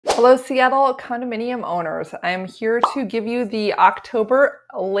Hello, Seattle condominium owners. I'm here to give you the October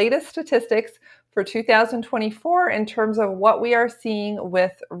latest statistics for 2024 in terms of what we are seeing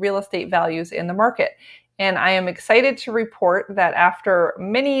with real estate values in the market. And I am excited to report that after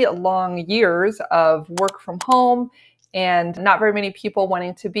many long years of work from home and not very many people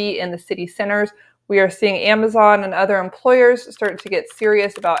wanting to be in the city centers, we are seeing Amazon and other employers start to get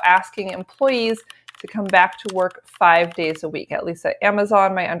serious about asking employees to come back to work 5 days a week. At least at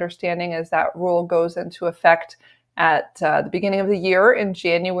Amazon, my understanding is that rule goes into effect at the beginning of the year in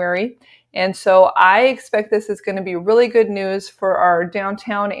January. And so I expect this is going to be really good news for our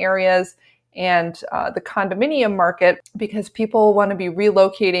downtown areas and the condominium market, because people want to be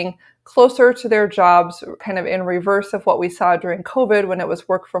relocating closer to their jobs, kind of in reverse of what we saw during COVID when it was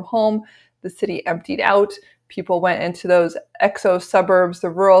work from home. The city emptied out. People went into those exo suburbs, the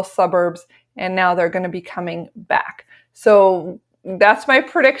rural suburbs, and now they're going to be coming back. So that's my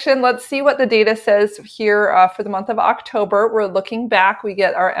prediction. Let's see what the data says here for the month of October. We're looking back. We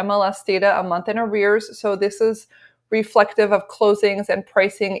get our MLS data a month in arrears. So this is reflective of closings and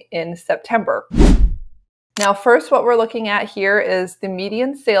pricing in September. Now, first, what we're looking at here is the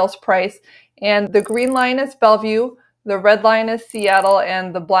median sales price. And the green line is Bellevue, the red line is Seattle,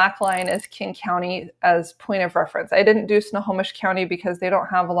 and the black line is King County as point of reference. I didn't do Snohomish County because they don't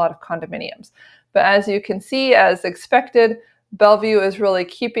have a lot of condominiums. But as you can see, as expected, Bellevue is really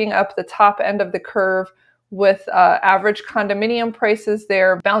keeping up the top end of the curve with average condominium prices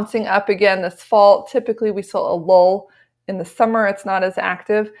there bouncing up again this fall. Typically, we saw a lull in the summer. It's not as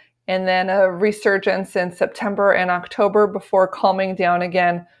active. And then a resurgence in September and October before calming down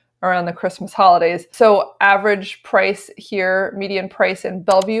again around the Christmas holidays. So average price here, median price in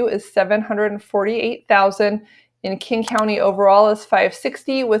Bellevue is $748,000. In King County overall is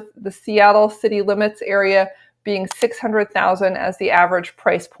 $560,000, with the Seattle city limits area being $600,000 as the average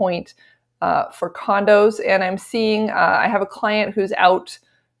price point for condos. And I'm seeing, I have a client who's out,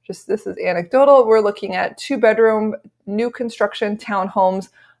 this is anecdotal, we're looking at 2-bedroom, new construction townhomes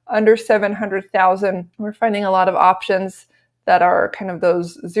under $700,000. We're finding a lot of options that are kind of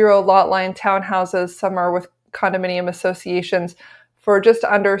those zero lot line townhouses. Some are with condominium associations for just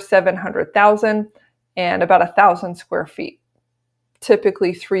under $700,000 and about 1,000 square feet,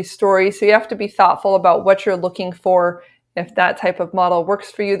 typically 3 stories. So you have to be thoughtful about what you're looking for. If that type of model works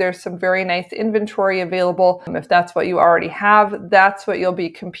for you, there's some very nice inventory available. If that's what you already have, that's what you'll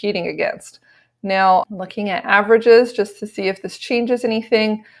be competing against. Now, looking at averages just to see if this changes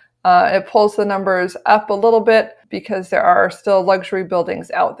anything. It pulls the numbers up a little bit because there are still luxury buildings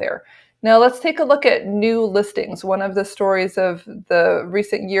out there. Now let's take a look at new listings. One of the stories of the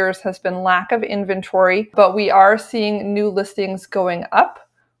recent years has been lack of inventory, but we are seeing new listings going up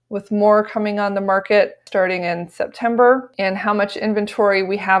with more coming on the market starting in September. And how much inventory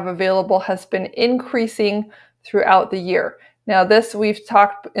we have available has been increasing throughout the year. Now this, we've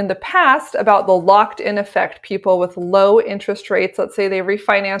talked in the past about the locked-in effect. People with low interest rates, let's say they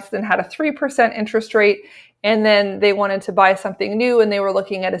refinanced and had a 3% interest rate, and then they wanted to buy something new and they were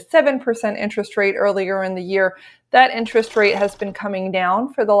looking at a 7% interest rate earlier in the year. That interest rate has been coming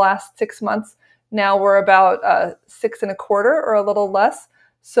down for the last 6 months. Now we're about 6.25% or a little less.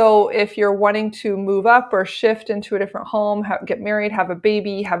 So if you're wanting to move up or shift into a different home, get married, have a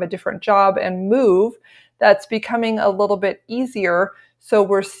baby, have a different job, and move, that's becoming a little bit easier. So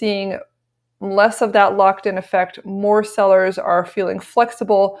we're seeing less of that locked-in effect. More sellers are feeling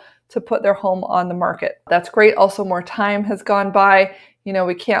flexible to put their home on the market. That's great. Also, more time has gone by. You know,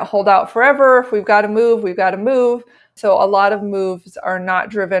 we can't hold out forever. If we've got to move, we've got to move. So a lot of moves are not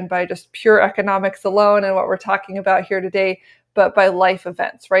driven by just pure economics alone and what we're talking about here today, but by life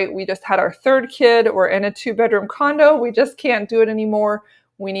events, right? We just had our 3rd kid. We're in a 2-bedroom condo. We just can't do it anymore.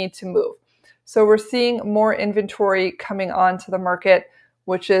 We need to move. So we're seeing more inventory coming onto the market,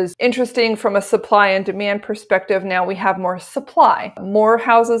 which is interesting from a supply and demand perspective. Now we have more supply. More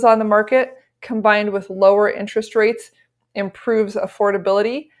houses on the market combined with lower interest rates improves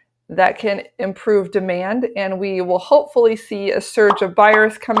affordability. That can improve demand, and we will hopefully see a surge of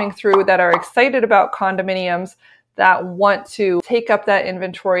buyers coming through that are excited about condominiums, that want to take up that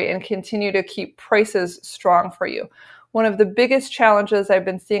inventory and continue to keep prices strong for you. One of the biggest challenges I've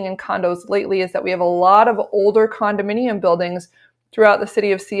been seeing in condos lately is that we have a lot of older condominium buildings throughout the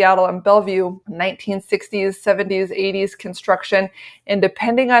city of Seattle and Bellevue, 1960s, 70s, 80s construction. And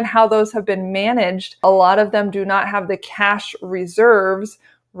depending on how those have been managed, a lot of them do not have the cash reserves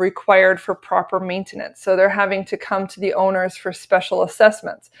required for proper maintenance. So they're having to come to the owners for special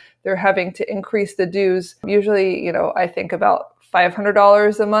assessments. They're having to increase the dues. Usually, I think about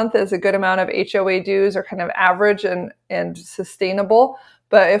 $500 a month is a good amount of HOA dues, or kind of average and sustainable.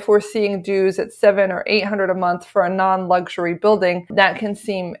 But if we're seeing dues at $700 or $800 a month for a non-luxury building, that can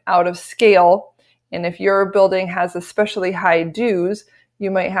seem out of scale. And if your building has especially high dues,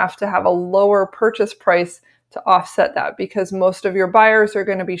 you might have to have a lower purchase price to offset that, because most of your buyers are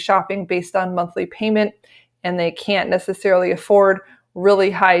going to be shopping based on monthly payment, and they can't necessarily afford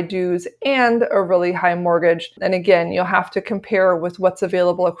really high dues and a really high mortgage. And again, you'll have to compare with what's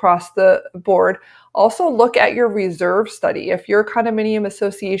available across the board. Also, look at your reserve study. If your condominium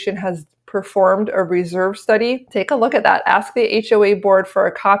association has performed a reserve study, take a look at that. Ask the HOA board for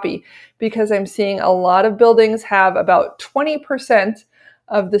a copy, because I'm seeing a lot of buildings have about 20%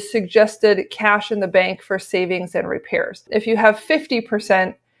 of the suggested cash in the bank for savings and repairs. If you have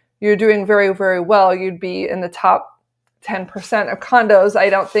 50%, you're doing very, very well. You'd be in the top 10% of condos. I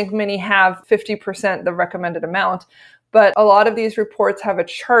don't think many have 50% the recommended amount, but a lot of these reports have a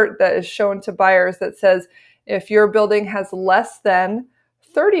chart that is shown to buyers that says if your building has less than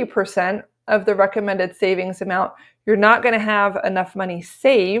 30% of the recommended savings amount, you're not going to have enough money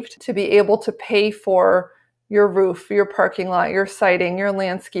saved to be able to pay for your roof, your parking lot, your siding, your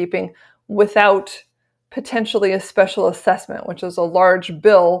landscaping without potentially a special assessment, which is a large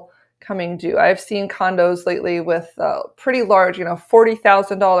bill coming due. I've seen condos lately with pretty large,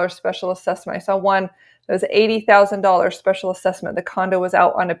 $40,000 special assessment. I saw one that was $80,000 special assessment. The condo was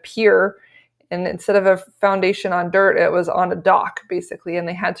out on a pier, and instead of a foundation on dirt, it was on a dock, basically. And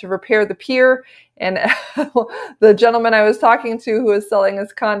they had to repair the pier. And the gentleman I was talking to who was selling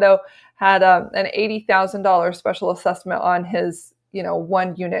his condo had an $80,000 special assessment on his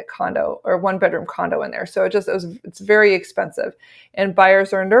one unit condo or one bedroom condo in there. So it's very expensive, and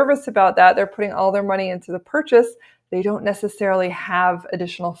buyers are nervous about that. They're putting all their money into the purchase. They don't necessarily have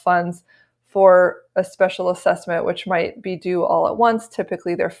additional funds for a special assessment, which might be due all at once.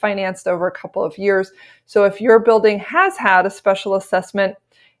 Typically they're financed over a couple of years. So if your building has had a special assessment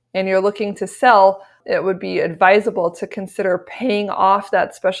and you're looking to sell, it would be advisable to consider paying off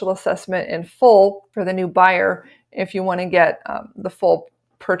that special assessment in full for the new buyer if you want to get the full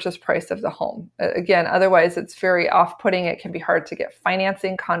purchase price of the home. Again, otherwise it's very off-putting. It can be hard to get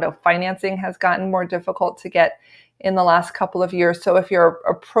financing. Condo financing has gotten more difficult to get in the last couple of years. So if you're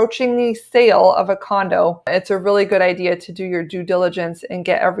approaching the sale of a condo, it's a really good idea to do your due diligence and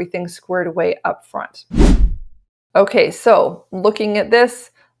get everything squared away up front. Okay, so looking at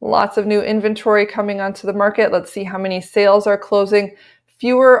this, lots of new inventory coming onto the market. Let's see how many sales are closing.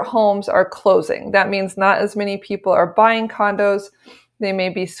 Fewer homes are closing. That means not as many people are buying condos. They may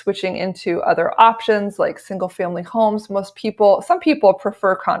be switching into other options like single family homes. Some people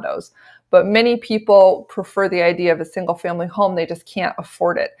prefer condos, but many people prefer the idea of a single family home. They just can't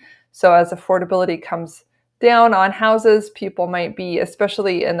afford it. So as affordability comes down on houses, people might be,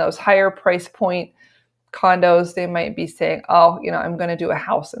 especially in those higher price point condos, they might be saying, I'm going to do a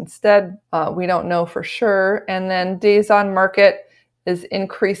house instead. We don't know for sure. And then days on market is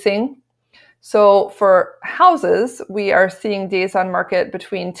increasing. So for houses, we are seeing days on market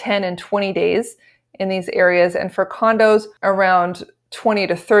between 10 and 20 days in these areas. And for condos, around 20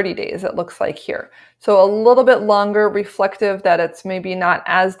 to 30 days, it looks like here. So a little bit longer, reflective that it's maybe not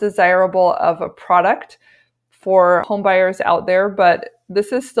as desirable of a product for home buyers out there, but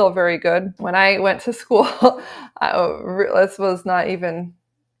this is still very good. When I went to school, this was not even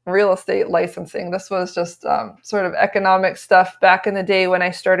real estate licensing. This was just sort of economic stuff back in the day when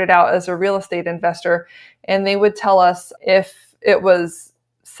I started out as a real estate investor. And they would tell us if it was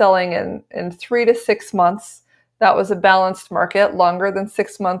selling in 3 to 6 months, that was a balanced market. Longer than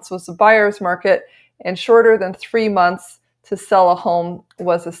 6 months was a buyer's market, and shorter than 3 months to sell a home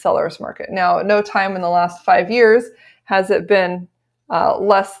was a seller's market. Now, at no time in the last 5 years has it been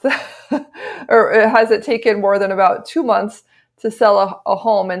less than, or has it taken more than about 2 months to sell a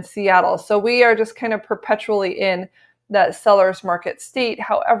home in Seattle. So we are just kind of perpetually in that seller's market state.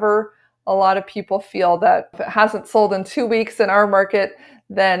 However, a lot of people feel that if it hasn't sold in 2 weeks in our market,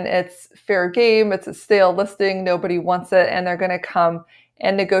 then it's fair game. It's a stale listing. Nobody wants it. And they're going to come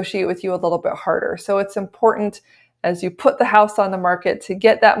and negotiate with you a little bit harder. So it's important as you put the house on the market to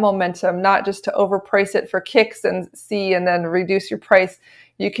get that momentum, not just to overprice it for kicks and then reduce your price.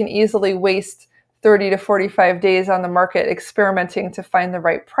 You can easily waste 30 to 45 days on the market experimenting to find the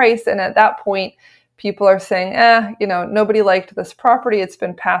right price. And at that point, people are saying, nobody liked this property. It's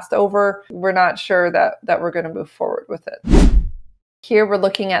been passed over. We're not sure that we're going to move forward with it. Here we're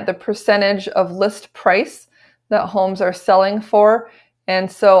looking at the percentage of list price that homes are selling for. And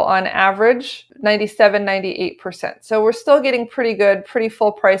so on average, 97, 98%. So we're still getting pretty good, pretty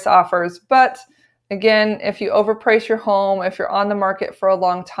full price offers. But again, if you overprice your home, if you're on the market for a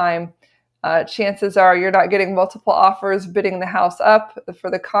long time, chances are you're not getting multiple offers bidding the house up.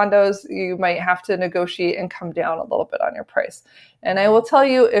 For the condos, you might have to negotiate and come down a little bit on your price. And I will tell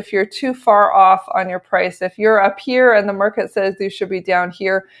you, if you're too far off on your price, if you're up here and the market says you should be down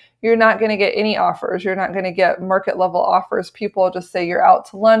here, you're not going to get any offers. You're not going to get market level offers. People just say you're out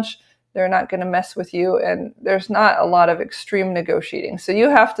to lunch. They're not going to mess with you. And there's not a lot of extreme negotiating. So you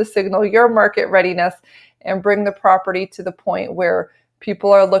have to signal your market readiness and bring the property to the point where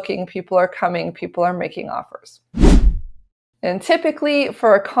people are looking, people are coming, people are making offers. And typically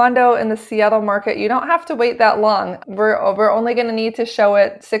for a condo in the Seattle market, you don't have to wait that long. We're only going to need to show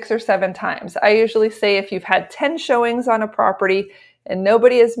it 6 or 7 times. I usually say if you've had 10 showings on a property and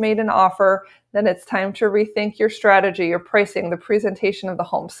nobody has made an offer, then it's time to rethink your strategy, your pricing, the presentation of the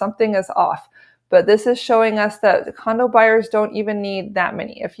home. Something is off. But this is showing us that the condo buyers don't even need that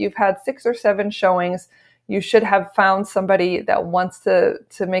many. If you've had 6 or 7 showings, you should have found somebody that wants to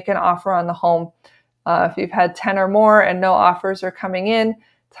make an offer on the home. If you've had 10 or more and no offers are coming in,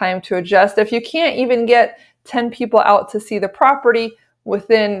 time to adjust. If you can't even get 10 people out to see the property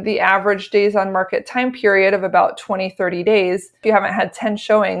within the average days on market time period of about 20-30 days, if you haven't had 10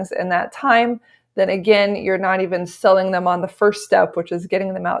 showings in that time, then again, you're not even selling them on the first step, which is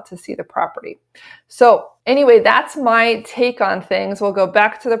getting them out to see the property. So anyway, that's my take on things. We'll go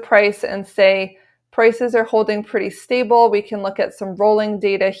back to the price and say, prices are holding pretty stable. We can look at some rolling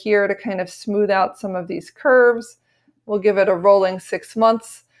data here to kind of smooth out some of these curves. We'll give it a rolling 6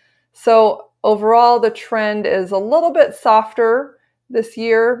 months. So overall, the trend is a little bit softer this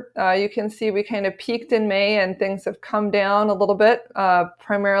year. You can see we kind of peaked in May and things have come down a little bit,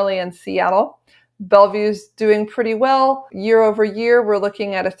 primarily in Seattle. Bellevue's doing pretty well. Year over year, we're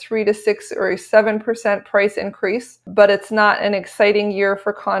looking at a 3 to 6 or a 7% price increase, but it's not an exciting year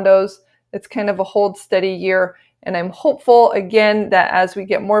for condos. It's kind of a hold steady year. And I'm hopeful, again, that as we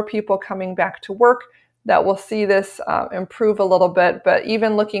get more people coming back to work, that we'll see this improve a little bit. But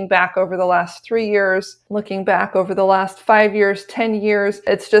even looking back over the last 3 years, looking back over the last 5 years, 10 years,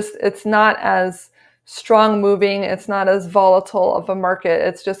 it's not as strong moving. It's not as volatile of a market.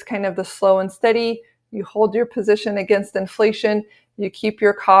 It's just kind of the slow and steady. You hold your position against inflation. You keep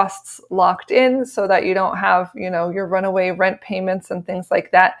your costs locked in so that you don't have, your runaway rent payments and things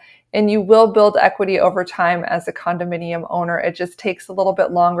like that. And you will build equity over time as a condominium owner. It just takes a little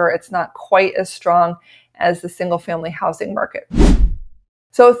bit longer. It's not quite as strong as the single family housing market.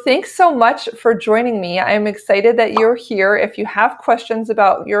 So thanks so much for joining me. I am excited that you're here. If you have questions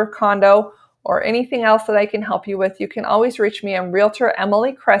about your condo or anything else that I can help you with, you can always reach me. I'm Realtor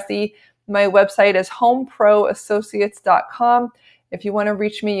Emily Cressy. My website is homeproassociates.com. If you want to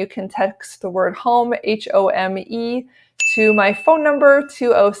reach me, you can text the word home, HOME, to my phone number,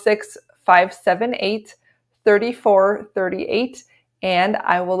 206-578-3438. And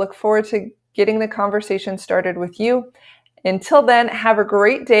I will look forward to getting the conversation started with you. Until then, have a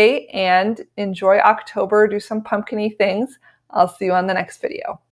great day and enjoy October. Do some pumpkin-y things. I'll see you on the next video.